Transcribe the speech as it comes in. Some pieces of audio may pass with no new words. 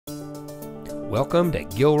Welcome to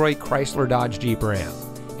Gilroy Chrysler Dodge Jeep Ram.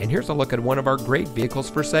 And here's a look at one of our great vehicles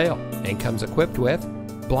for sale, and comes equipped with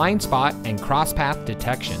blind spot and cross path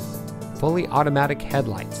detection, fully automatic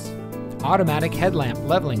headlights, automatic headlamp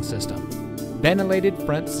leveling system, ventilated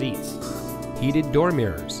front seats, heated door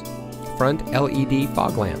mirrors, front LED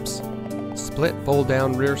fog lamps, split fold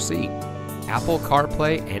down rear seat, Apple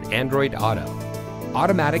CarPlay and Android Auto,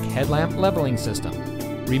 automatic headlamp leveling system,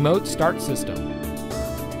 remote start system.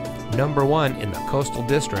 Number 1 in the Coastal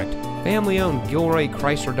District, family-owned Gilroy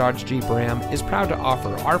Chrysler Dodge Jeep Ram is proud to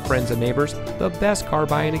offer our friends and neighbors the best car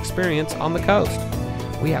buying experience on the coast.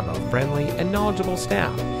 We have a friendly and knowledgeable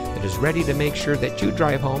staff that is ready to make sure that you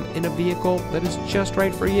drive home in a vehicle that is just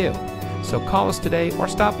right for you. So call us today or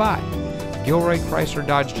stop by. Gilroy Chrysler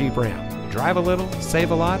Dodge Jeep Ram. Drive a little,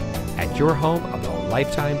 save a lot, at your home of the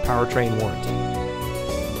lifetime powertrain warranty.